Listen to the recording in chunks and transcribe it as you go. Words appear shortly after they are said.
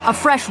A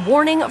fresh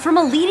warning from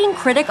a leading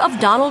critic of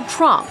Donald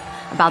Trump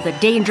about the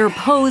danger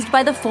posed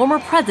by the former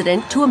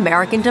president to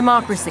American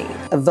democracy.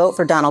 A vote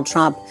for Donald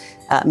Trump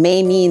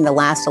may mean the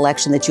last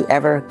election that you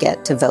ever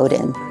get to vote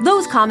in.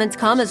 Those comments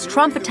come as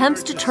Trump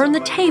attempts to turn the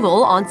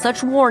table on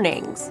such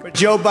warnings. But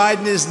Joe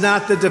Biden is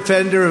not the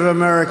defender of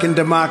American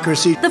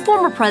democracy. The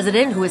former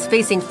president, who is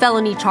facing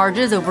felony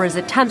charges over his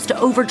attempts to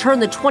overturn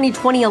the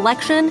 2020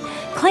 election,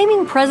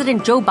 claiming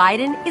President Joe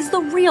Biden is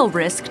the real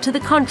risk to the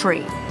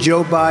country.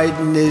 Joe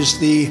Biden is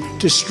the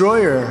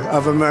destroyer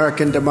of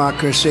American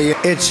democracy.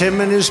 It's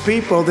him and his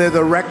people. They're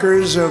the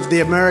wreckers of the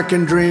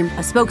American dream.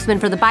 A spokesman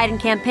for the Biden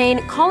campaign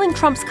calling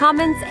Trump's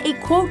comments a,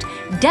 quote,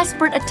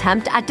 desperate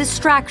attempt at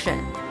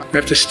distraction. We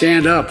have to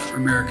stand up for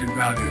American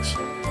values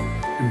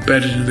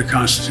embedded in the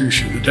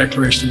Constitution, the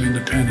Declaration of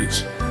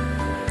Independence,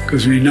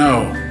 because we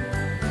know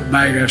the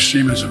MAGA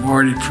extremists have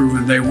already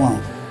proven they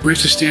won't. We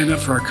have to stand up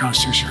for our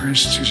Constitution, our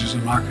institutions of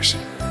democracy,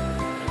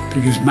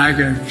 because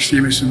MAGA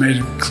extremists have made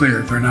it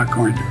clear they're not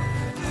going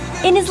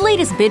to. In his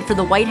latest bid for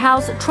the White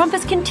House, Trump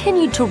has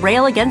continued to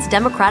rail against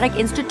democratic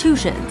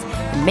institutions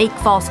and make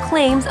false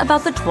claims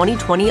about the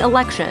 2020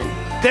 election.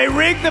 They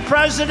rigged the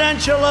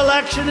presidential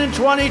election in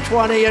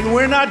 2020, and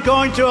we're not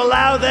going to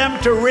allow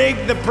them to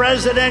rig the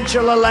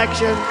presidential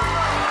election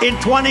in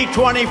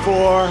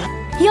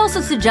 2024. He also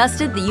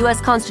suggested the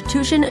U.S.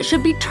 Constitution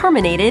should be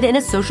terminated in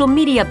a social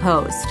media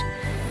post.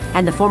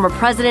 And the former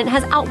president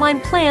has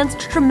outlined plans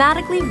to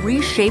dramatically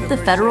reshape the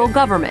federal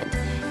government,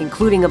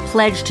 including a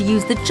pledge to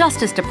use the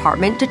Justice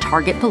Department to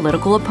target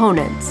political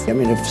opponents. I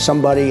mean,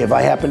 if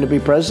I happen to be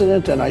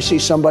president and I see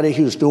somebody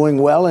who's doing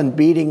well and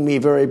beating me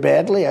very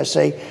badly, I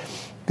say,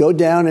 go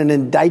down and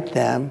indict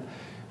them.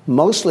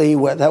 Mostly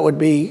that would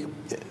be,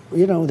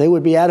 they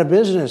would be out of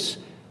business.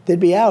 They'd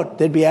be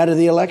out of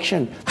the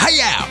election.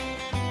 Hi-ya!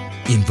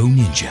 Info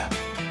Ninja.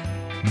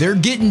 They're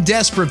getting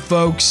desperate,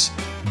 folks.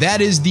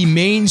 That is the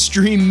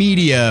mainstream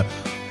media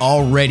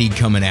already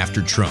coming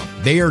after Trump.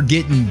 They are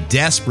getting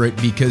desperate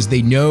because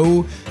they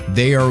know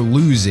they are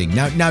losing.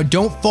 Now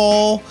don't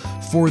fall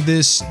for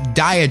this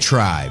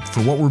diatribe,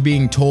 for what we're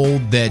being told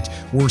that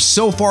we're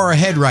so far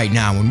ahead right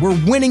now and we're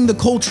winning the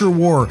culture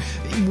war.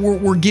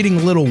 We're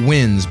getting little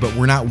wins, but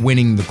we're not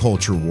winning the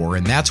culture war.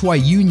 And that's why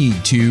you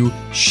need to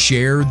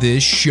share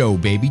this show,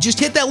 baby.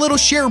 Just hit that little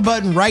share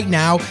button right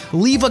now.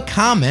 Leave a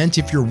comment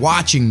if you're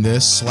watching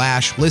this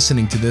 /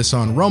 listening to this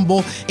on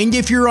Rumble. And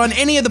if you're on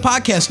any of the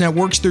podcast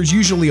networks, there's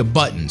usually a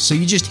button. So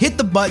you just hit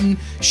the button,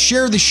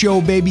 share the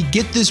show, baby.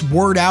 Get this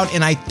word out.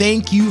 And I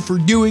thank you for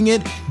doing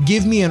it.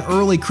 Give me an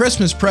early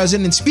Christmas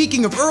present. And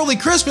speaking of early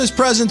Christmas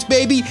presents,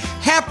 baby,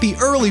 happy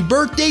early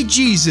birthday,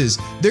 Jesus.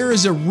 There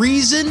is a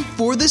reason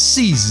for the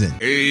season.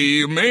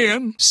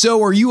 Amen.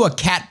 So are you a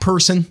cat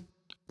person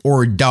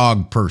or a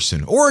dog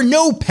person or a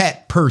no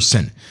pet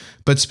person?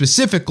 But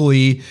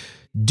specifically,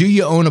 do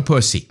you own a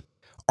pussy?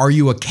 Are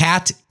you a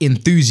cat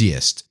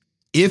enthusiast?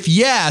 If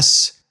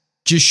yes,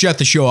 just shut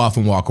the show off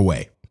and walk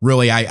away.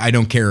 Really, I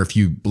don't care if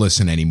you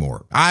listen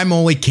anymore. I'm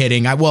only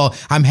kidding.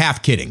 I'm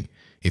half kidding.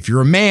 If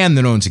you're a man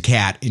that owns a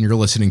cat and you're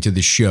listening to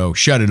this show,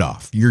 shut it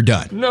off. You're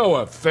done. No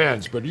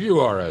offense, but you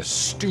are a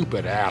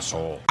stupid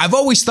asshole. I've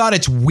always thought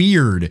it's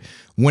weird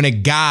when a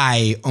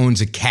guy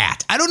owns a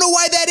cat. I don't know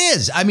why that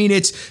is. I mean,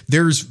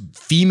 there's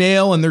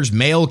female and there's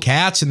male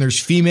cats and there's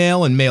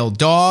female and male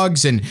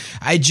dogs. And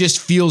it just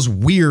feels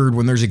weird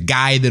when there's a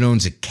guy that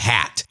owns a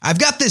cat. I've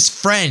got this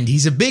friend.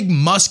 He's a big,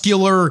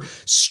 muscular,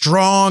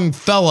 strong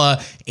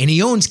fella and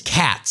he owns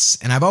cats.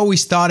 And I've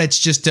always thought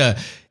it's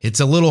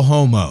a little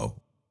homo.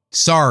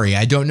 Sorry,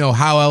 I don't know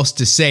how else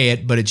to say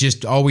it, but it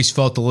just always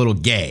felt a little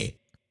gay.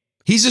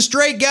 He's a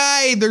straight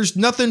guy. There's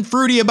nothing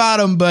fruity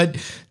about him, but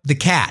the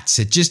cats,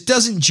 it just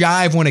doesn't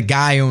jive when a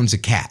guy owns a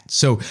cat.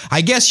 So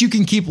I guess you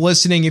can keep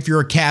listening if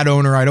you're a cat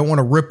owner. I don't want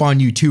to rip on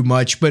you too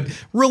much, but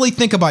really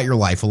think about your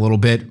life a little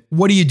bit.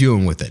 What are you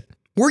doing with it?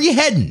 Where are you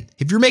heading?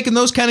 If you're making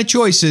those kind of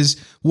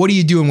choices, what are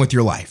you doing with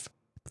your life?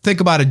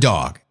 Think about a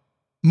dog.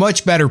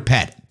 Much better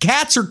pet.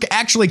 Cats are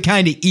actually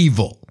kind of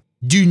evil.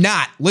 Do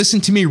not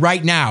listen to me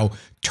right now.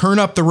 Turn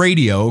up the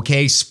radio,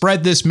 okay?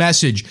 Spread this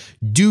message.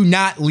 Do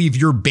not leave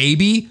your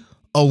baby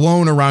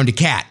alone around a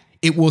cat.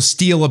 It will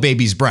steal a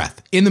baby's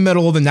breath in the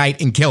middle of the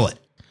night and kill it.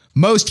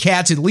 Most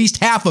cats, at least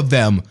half of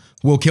them,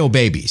 will kill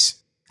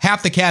babies.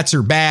 Half the cats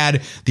are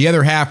bad. The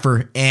other half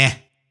are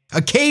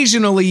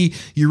Occasionally,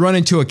 you run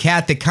into a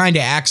cat that kind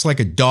of acts like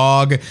a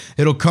dog.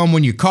 It'll come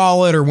when you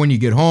call it or when you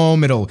get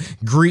home. It'll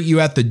greet you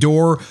at the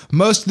door.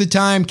 Most of the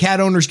time, cat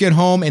owners get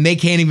home and they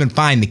can't even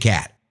find the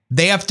cat.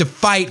 They have to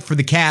fight for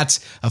the cat's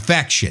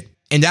affection.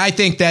 And I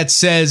think that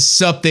says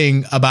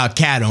something about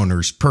cat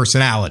owners'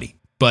 personality.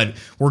 But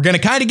we're going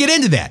to kind of get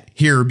into that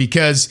here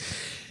because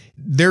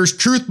there's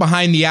truth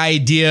behind the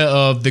idea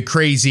of the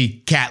crazy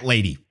cat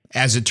lady,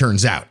 as it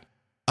turns out.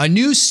 A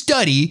new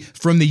study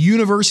from the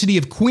University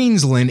of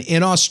Queensland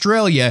in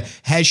Australia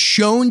has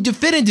shown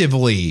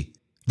definitively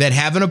that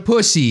having a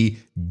pussy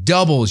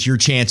doubles your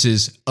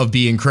chances of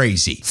being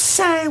crazy.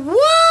 Say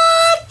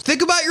what?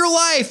 Think about your your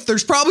life.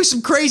 There's probably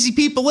some crazy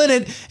people in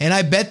it, and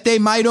I bet they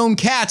might own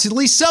cats. At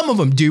least some of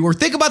them do. Or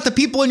think about the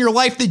people in your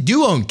life that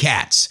do own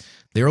cats.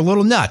 They're a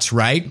little nuts,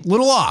 right? A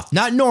little off,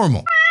 not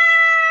normal.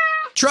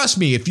 Trust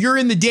me, if you're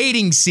in the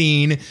dating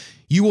scene,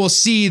 you will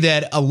see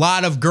that a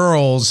lot of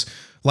girls,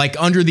 like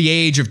under the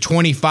age of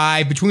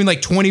 25, between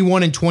like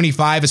 21 and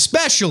 25,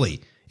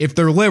 especially if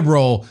they're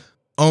liberal,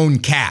 own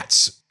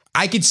cats.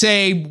 I could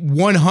say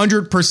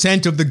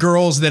 100% of the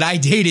girls that I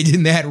dated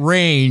in that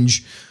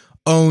range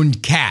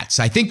owned cats.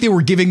 I think they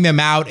were giving them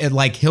out at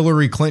like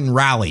Hillary Clinton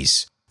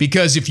rallies.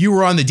 Because if you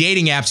were on the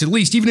dating apps, at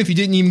least, even if you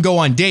didn't even go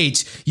on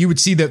dates, you would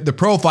see the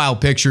profile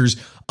pictures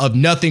of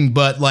nothing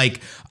but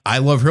like, I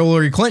love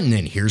Hillary Clinton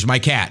and here's my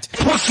cat.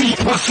 Pussy,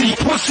 pussy,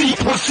 pussy,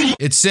 pussy.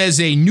 It says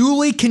a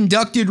newly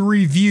conducted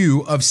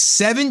review of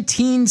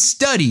 17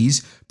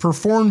 studies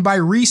performed by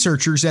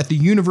researchers at the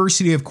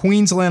University of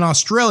Queensland,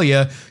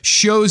 Australia,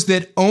 shows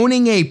that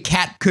owning a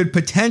cat could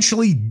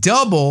potentially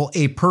double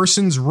a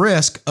person's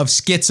risk of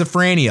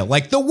schizophrenia,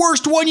 like the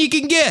worst one you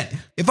can get.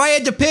 If I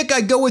had to pick,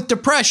 I'd go with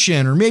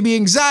depression or maybe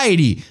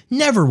anxiety,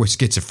 never with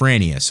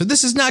schizophrenia. So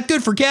this is not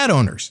good for cat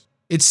owners.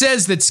 It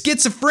says that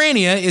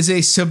schizophrenia is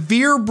a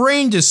severe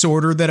brain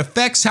disorder that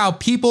affects how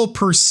people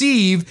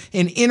perceive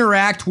and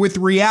interact with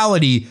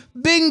reality.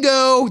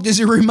 Bingo! Does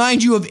it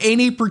remind you of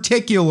any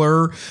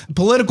particular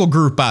political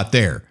group out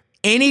there?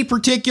 Any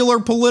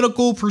particular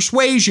political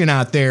persuasion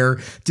out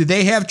there? Do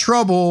they have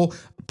trouble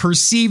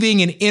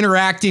perceiving and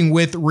interacting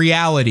with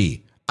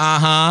reality?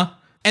 And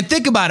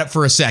think about it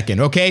for a second,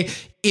 okay?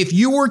 If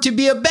you were to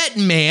be a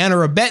betting man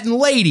or a betting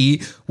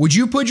lady, would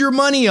you put your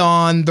money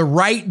on the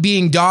right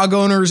being dog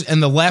owners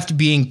and the left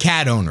being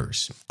cat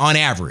owners on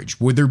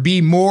average? Would there be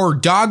more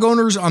dog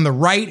owners on the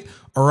right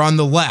or on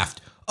the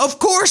left? Of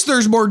course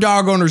there's more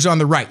dog owners on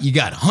the right. You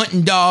got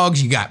hunting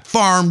dogs, you got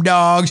farm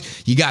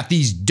dogs, you got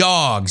these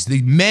dogs,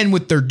 the men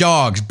with their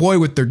dogs, boy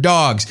with their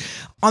dogs.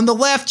 On the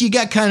left, you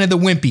got kind of the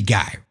wimpy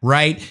guy,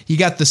 right? You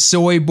got the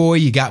soy boy,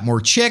 you got more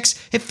chicks.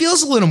 It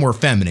feels a little more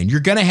feminine.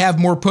 You're going to have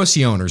more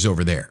pussy owners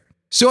over there.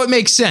 So it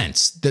makes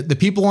sense that the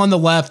people on the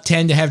left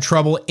tend to have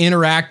trouble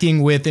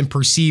interacting with and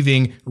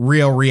perceiving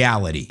real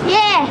reality.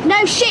 Yeah,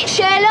 no shit,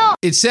 Sherlock.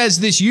 It says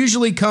this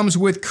usually comes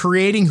with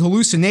creating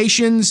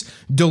hallucinations,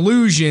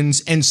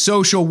 delusions, and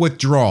social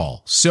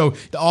withdrawal. So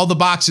all the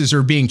boxes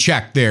are being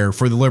checked there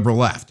for the liberal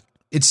left.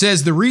 It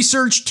says the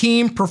research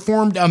team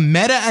performed a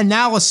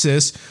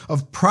meta-analysis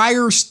of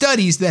prior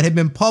studies that had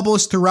been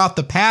published throughout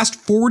the past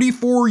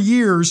 44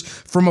 years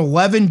from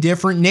 11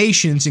 different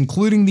nations,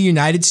 including the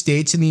United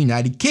States and the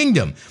United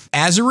Kingdom.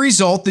 As a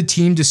result, the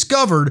team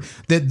discovered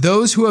that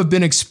those who have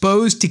been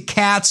exposed to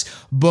cats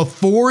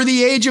before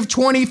the age of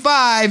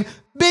 25,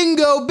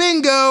 bingo,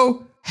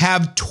 bingo,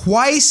 have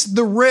twice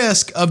the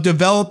risk of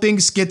developing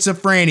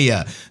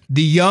schizophrenia.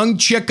 The young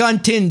chick on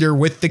Tinder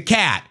with the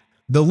cat,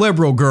 the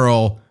liberal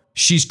girl,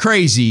 she's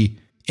crazy,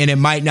 and it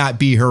might not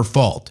be her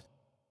fault.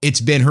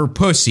 It's been her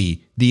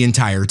pussy the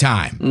entire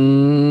time.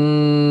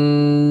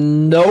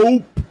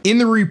 Nope. In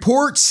the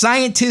report,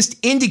 scientists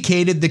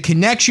indicated the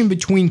connection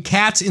between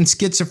cats and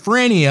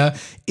schizophrenia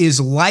is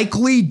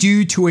likely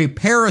due to a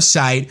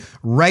parasite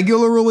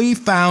regularly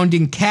found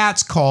in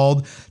cats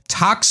called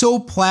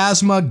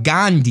Toxoplasma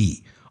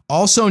gondii,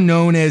 also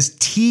known as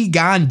T.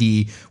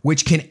 gondii,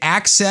 which can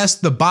access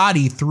the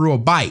body through a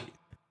bite.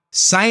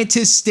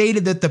 Scientists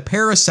stated that the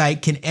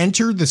parasite can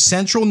enter the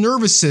central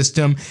nervous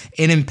system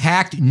and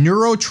impact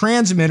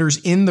neurotransmitters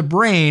in the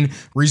brain,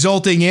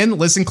 resulting in,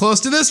 listen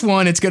close to this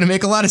one, it's going to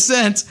make a lot of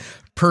sense,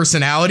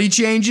 personality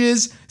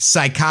changes,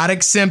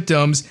 psychotic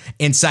symptoms,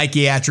 and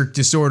psychiatric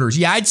disorders.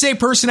 Yeah, I'd say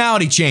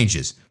personality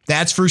changes.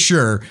 That's for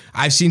sure.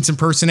 I've seen some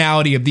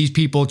personality of these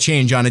people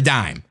change on a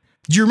dime.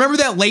 Do you remember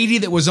that lady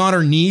that was on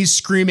her knees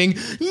screaming,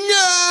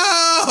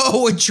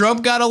 "No!" when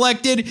Trump got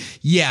elected?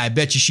 Yeah, I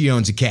bet you she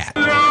owns a cat.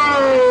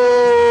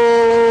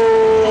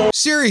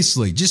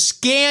 Seriously, just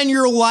scan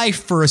your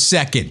life for a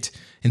second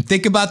and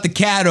think about the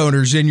cat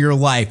owners in your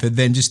life, and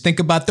then just think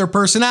about their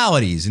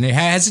personalities. And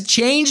has it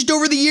changed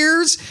over the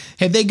years?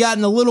 Have they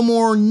gotten a little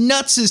more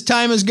nuts as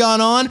time has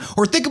gone on?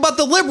 Or think about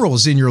the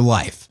liberals in your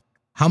life.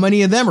 How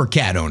many of them are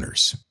cat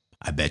owners?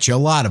 I bet you a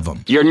lot of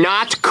them. You're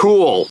not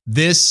cool.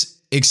 This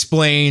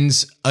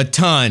explains a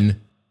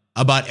ton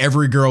about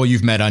every girl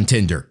you've met on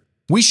Tinder.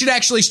 We should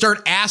actually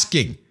start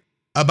asking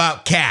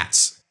about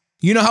cats.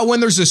 You know how when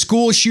there's a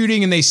school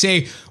shooting and they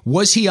say,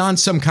 was he on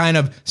some kind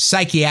of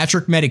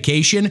psychiatric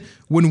medication?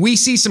 When we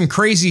see some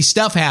crazy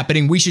stuff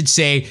happening, we should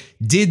say,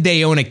 did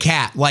they own a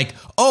cat? Like,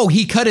 oh,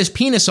 he cut his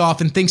penis off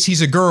and thinks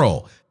he's a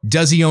girl.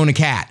 Does he own a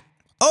cat?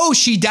 Oh,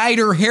 she dyed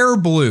her hair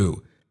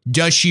blue.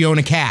 Does she own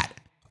a cat?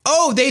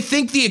 Oh, they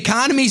think the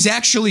economy's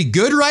actually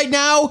good right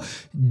now.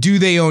 Do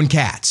they own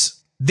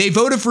cats? They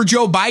voted for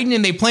Joe Biden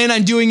and they plan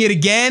on doing it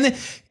again.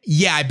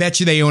 Yeah, I bet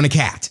you they own a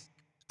cat.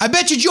 I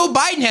bet you Joe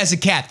Biden has a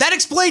cat. That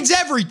explains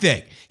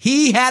everything.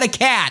 He had a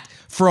cat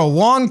for a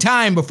long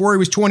time before he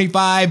was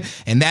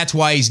 25, and that's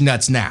why he's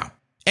nuts now.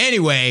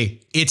 Anyway,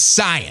 it's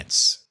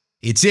science.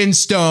 It's in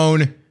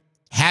stone.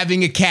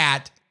 Having a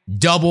cat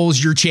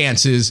doubles your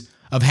chances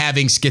of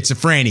having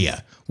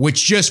schizophrenia.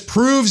 which just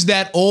proves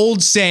that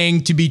old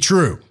saying to be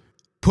true.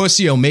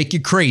 Pussy'll make you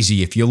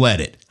crazy if you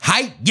let it.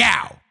 Hi,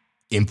 yow!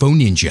 Info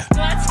Ninja.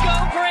 Let's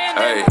go,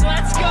 Brandon. Hey.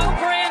 Let's go,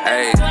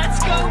 Brandon. Hey.